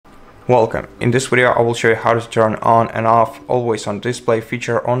Welcome. In this video I will show you how to turn on and off always on display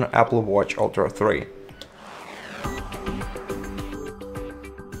feature on Apple Watch Ultra 3.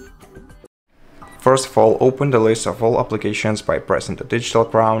 First of all, open the list of all applications by pressing the digital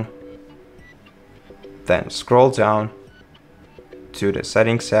crown. Then scroll down to the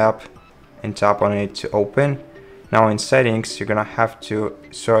Settings app and tap on it to open. Now in Settings you're gonna have to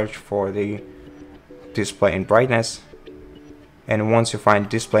search for the display and brightness. And once you find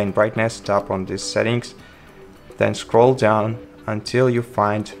display and brightness, tap on this settings, then scroll down until you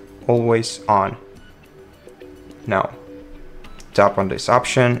find always on. Now tap on this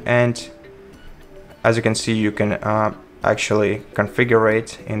option, and as you can see you can actually configure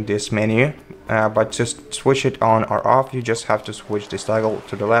it in this menu, but just switch it on or off. You just have to switch this toggle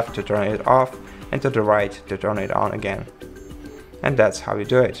to the left to turn it off and to the right to turn it on again. And that's how you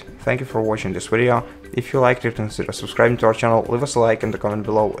do it. Thank you for watching this video. If you liked it, consider subscribing to our channel, leave us a like in the comment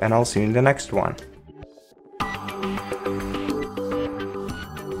below, and I'll see you in the next one.